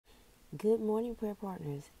Good morning, prayer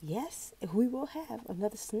partners. Yes, we will have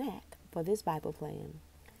another snack for this Bible plan.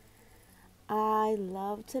 I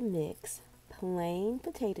love to mix plain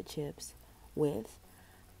potato chips with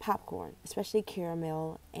popcorn, especially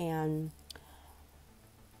caramel and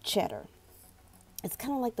cheddar. It's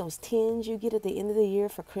kind of like those tins you get at the end of the year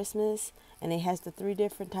for Christmas, and it has the three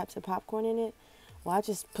different types of popcorn in it. Well, I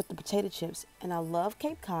just put the potato chips, and I love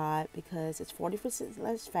Cape Cod because it's 40%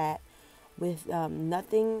 less fat with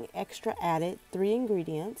nothing extra added, three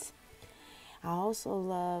ingredients. I also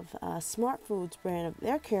love Smart Foods brand of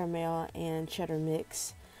their caramel and cheddar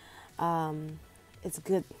mix. It's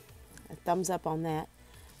good. A thumbs up on that.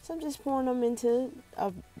 So I'm just pouring them into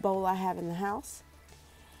a bowl I have in the house.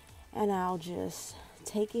 And I'll just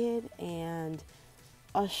take it and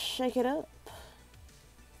I'll shake it up.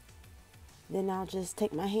 Then I'll just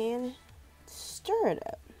take my hand, stir it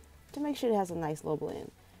up to make sure it has a nice little blend.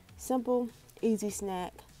 Simple, easy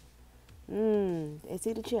snack. It's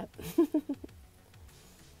eat a chip.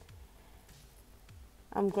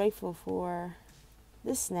 I'm grateful for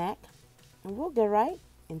this snack, and we'll get right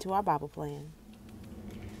into our Bible plan.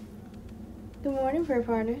 Good morning, prayer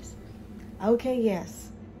partners. Okay,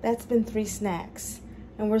 yes, that's been 3 snacks,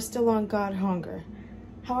 and we're still on God hunger.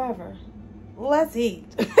 However, let's eat.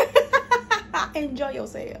 Enjoy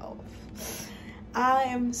yourself. I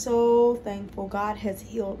am so thankful God has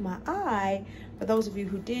healed my eye. For those of you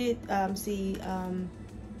who did see, I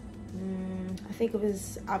think it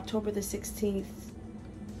was October the 16th,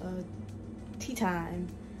 tea time,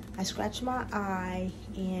 I scratched my eye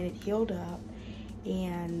and it healed up,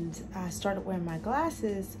 and I started wearing my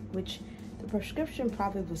glasses, which the prescription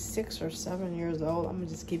probably was 6 or 7 years old. I'm gonna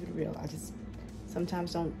just keep it real. I just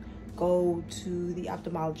sometimes don't go to the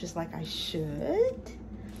ophthalmologist like I should.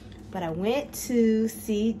 But I went to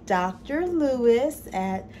see Dr. Lewis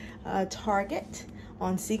at Target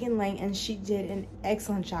on Segan Lane, and she did an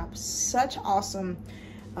excellent job. Such awesome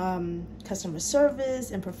customer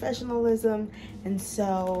service and professionalism. And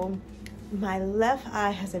so my left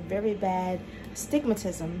eye has a very bad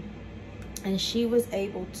stigmatism, and she was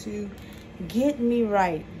able to get me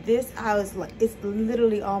right. This eye was like, it's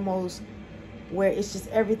literally almost where it's just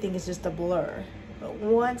everything is just a blur. But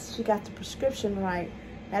once she got the prescription right,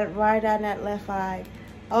 that right eye and that left eye,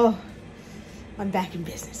 oh, I'm back in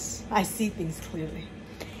business. I see things clearly.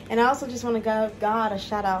 And I also just want to give God a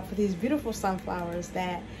shout out for these beautiful sunflowers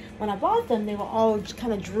that when I bought them, they were all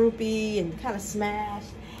kind of droopy and kind of smashed.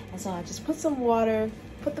 And so I just put some water,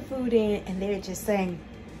 put the food in, and they're just saying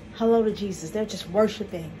hello to Jesus. They're just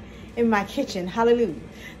worshiping in my kitchen. Hallelujah.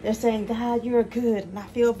 They're saying, God, you're good, and I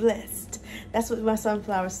feel blessed. That's what my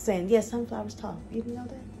sunflowers are saying. Yes, sunflowers talk. You didn't know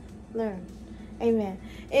that? Learn. Amen.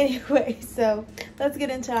 Anyway, so let's get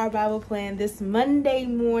into our Bible plan this Monday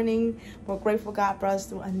morning. We're grateful God brought us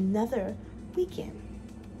through another weekend.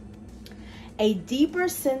 A deeper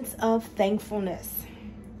sense of thankfulness.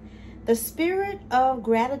 The spirit of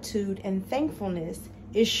gratitude and thankfulness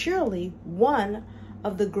is surely one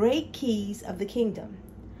of the great keys of the kingdom.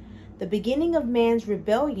 The beginning of man's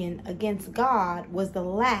rebellion against God was the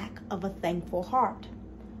lack of a thankful heart.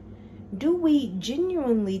 Do we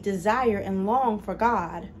genuinely desire and long for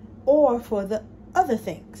God or for the other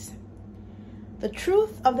things? The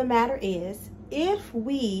truth of the matter is, if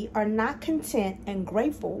we are not content and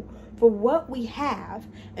grateful for what we have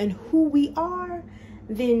and who we are,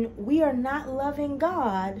 then we are not loving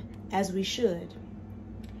God as we should.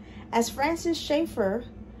 As Francis Schaeffer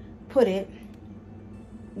put it,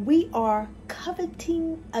 we are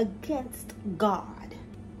coveting against God.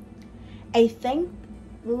 A thankless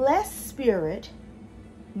spirit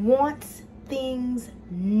wants things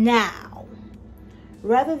now.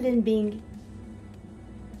 Rather than being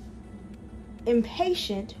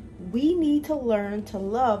impatient, we need to learn to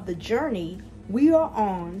love the journey we are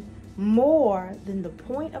on more than the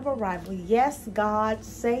point of arrival. Yes, God,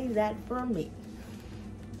 say that for me.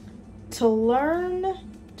 To learn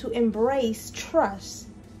to embrace trust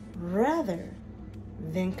rather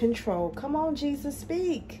than control. Come on, Jesus,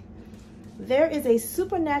 speak. There is a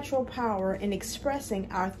supernatural power in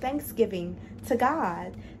expressing our thanksgiving to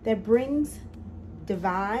God that brings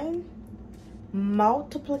divine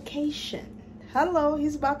multiplication. Hello,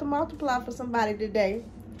 he's about to multiply for somebody today.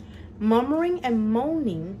 Murmuring and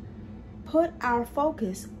moaning put our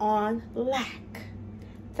focus on lack.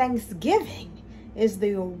 Thanksgiving is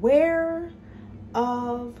the aware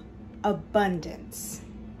of abundance.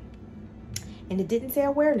 And it didn't say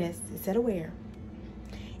awareness, it said aware.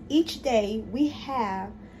 Each day we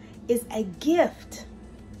have is a gift,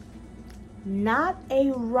 not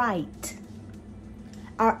a right.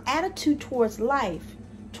 Our attitude towards life,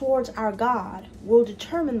 towards our God will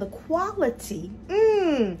determine the quality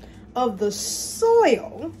of the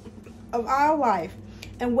soil of our life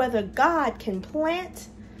and whether God can plant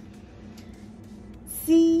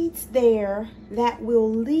seeds there that will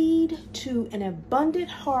lead to an abundant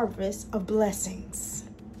harvest of blessings.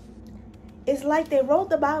 It's like they wrote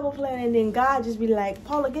the Bible plan and then God just be like,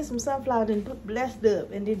 Paula, get some sunflowers and put blessed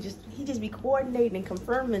up. And then he just be coordinating and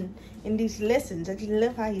confirming in these lessons. I just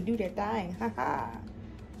love how you do that thing.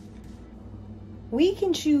 We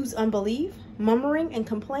can choose unbelief, murmuring, and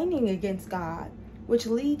complaining against God, which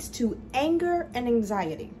leads to anger and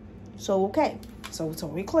anxiety. So, okay. So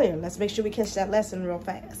we're clear. Let's make sure we catch that lesson real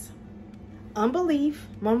fast. Unbelief,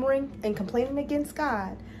 murmuring, and complaining against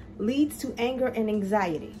God leads to anger and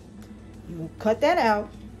anxiety. You won't cut that out.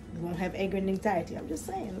 You won't have anger and anxiety. I'm just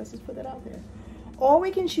saying. Let's just put that out there. Or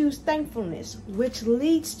we can choose thankfulness, which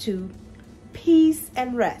leads to peace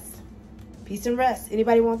and rest. Peace and rest.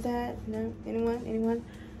 Anybody want that? No? Anyone?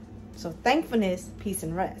 So thankfulness, peace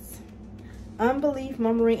and rest. Unbelief,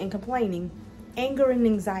 murmuring, and complaining, anger and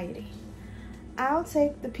anxiety. I'll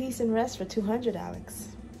take the peace and rest for $200, Alex.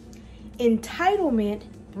 Entitlement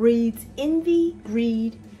breeds envy,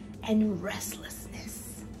 greed, and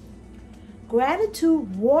restlessness.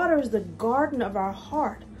 Gratitude waters the garden of our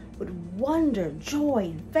heart with wonder,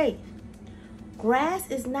 joy, and faith.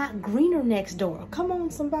 Grass is not greener next door. Come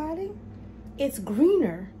on, somebody. It's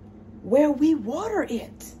greener where we water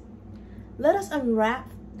it. Let us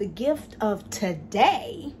unwrap the gift of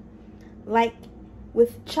today, like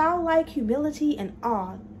with childlike humility and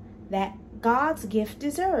awe that God's gift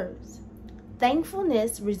deserves.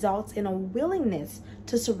 Thankfulness results in a willingness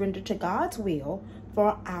to surrender to God's will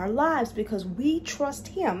for our lives because we trust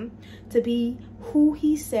Him to be who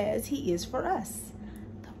He says He is for us,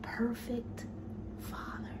 the perfect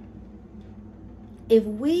Father. If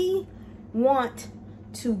we want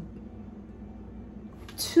two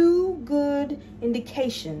good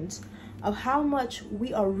indications of how much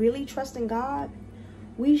we are really trusting God,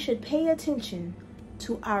 we should pay attention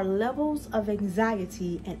to our levels of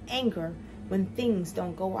anxiety and anger when things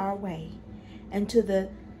don't go our way, and to the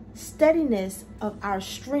steadiness of our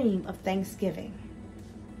stream of thanksgiving,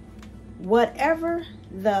 whatever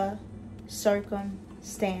the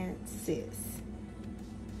circumstances.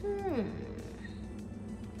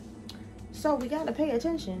 So we got to pay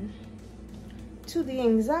attention to the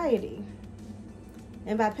anxiety.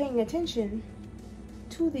 And by paying attention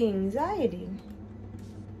to the anxiety,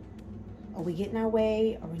 are we getting our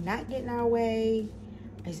way? Are we not getting our way?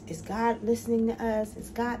 Is God listening to us? Is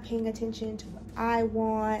God paying attention to what I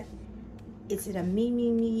want? Is it a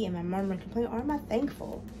me? Am I murmuring, complaining? Or am I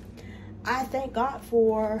thankful? I thank God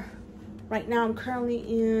for, right now I'm currently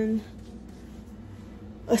in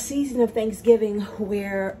a season of Thanksgiving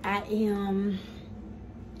where I am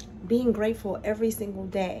being grateful every single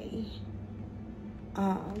day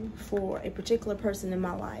for a particular person in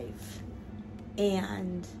my life.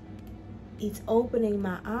 And it's opening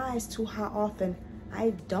my eyes to how often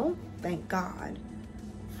I don't thank God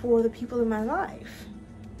for the people in my life.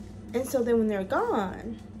 And so then when they're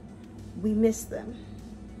gone, we miss them.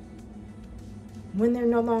 When they're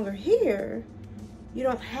no longer here, you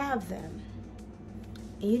don't have them.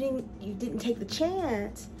 And you didn't take the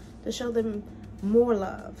chance to show them more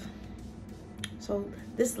love. So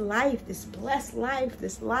this life, this blessed life,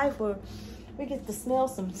 this life where we get to smell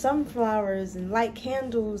some sunflowers and light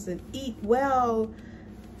candles and eat well,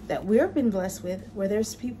 that we've been blessed with, where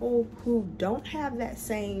there's people who don't have that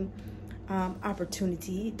same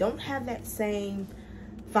opportunity, don't have that same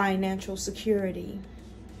financial security,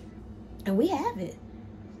 and we have it.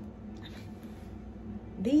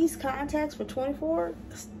 These contacts for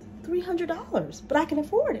 $300, but I can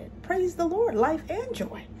afford it. Praise the Lord, life and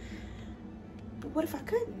joy. But what if I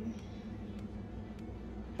couldn't?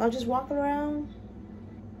 If I was just walking around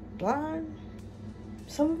blind?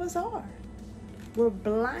 Some of us are. We're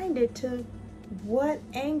blinded to what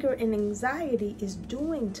anger and anxiety is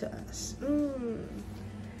doing to us.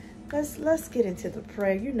 Let's get into the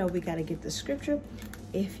prayer. You know we got to get the scripture.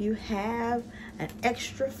 If you have an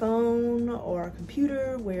extra phone or a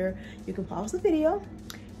computer where you can pause the video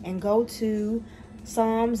and go to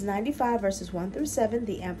Psalms 95 verses 1 through 7,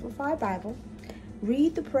 the Amplified Bible,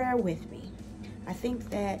 read the prayer with me. I think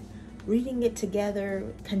that reading it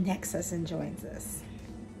together connects us and joins us.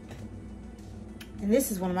 And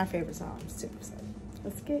this is one of my favorite Psalms too. So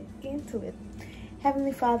let's get into it.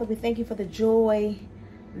 Heavenly Father, we thank you for the joy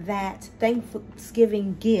that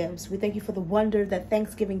Thanksgiving gives. We thank you for the wonder that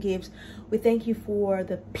Thanksgiving gives. We thank you for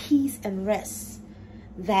the peace and rest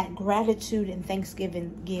that gratitude and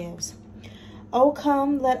Thanksgiving gives. Oh,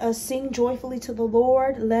 come, let us sing joyfully to the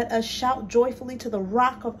Lord. Let us shout joyfully to the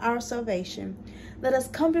rock of our salvation. Let us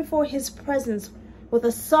come before his presence with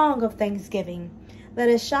a song of thanksgiving. Let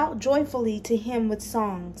us shout joyfully to him with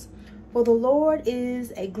songs. For the Lord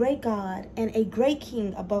is a great God and a great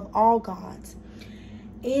King above all gods,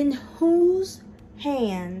 in whose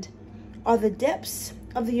hand are the depths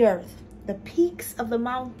of the earth. The peaks of the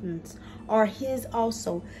mountains are his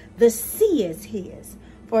also. The sea is his,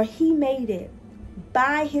 for he made it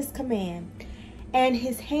by his command, and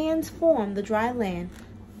his hands formed the dry land.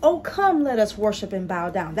 Oh, come, let us worship and bow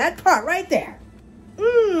down. That part right there.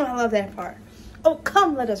 I love that part. Oh,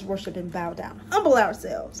 come, let us worship and bow down. Humble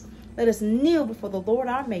ourselves. Let us kneel before the Lord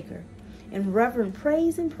our Maker in reverent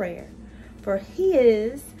praise and prayer. For he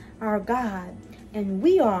is our God, and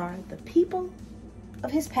we are the people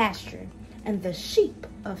of his pasture and the sheep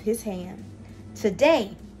of his hand.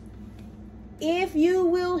 Today, if you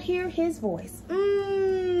will hear his voice,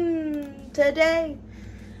 today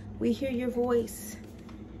we hear your voice,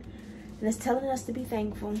 and it's telling us to be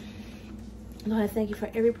thankful. Lord, I thank you for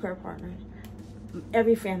every prayer partner,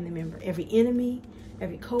 every family member, every enemy,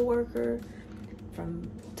 every co-worker, from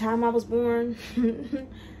the time I was born,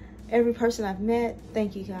 every person I've met.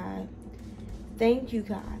 Thank you, God. Thank you,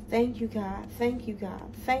 God. Thank you, God. Thank you,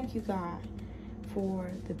 God. Thank you, God,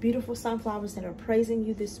 for the beautiful sunflowers that are praising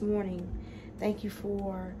you this morning. Thank you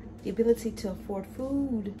for the ability to afford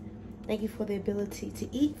food. Thank you for the ability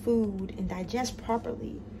to eat food and digest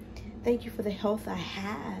properly. Thank you for the health I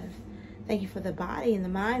have. Thank you for the body and the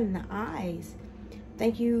mind and the eyes.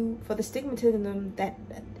 Thank you for the stigmatism that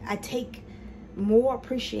I take more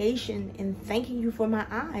appreciation in thanking you for my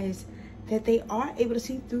eyes, that they are able to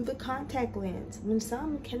see through the contact lens when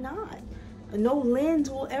some cannot. No lens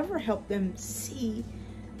will ever help them see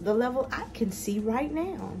the level I can see right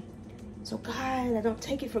now. So God, I don't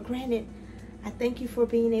take it for granted. I thank you for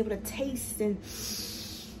being able to taste and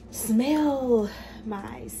smell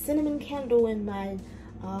my cinnamon candle and my,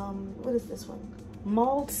 what is this one?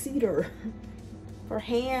 Mulled cedar. For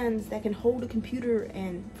hands that can hold a computer,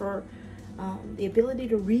 and for the ability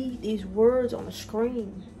to read these words on a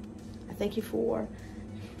screen. I thank you for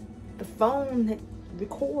the phone that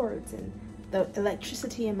records and the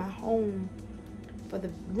electricity in my home, for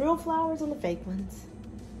the real flowers and the fake ones.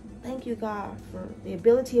 Thank you, God, for the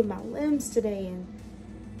ability of my limbs today, and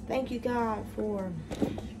thank you, God, for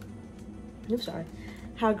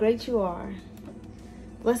how great you are.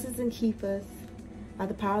 Bless us and keep us by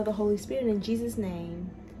the power of the Holy Spirit, in Jesus' name,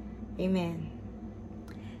 amen.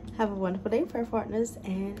 Have a wonderful day, prayer partners,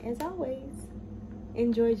 and as always,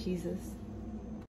 enjoy Jesus.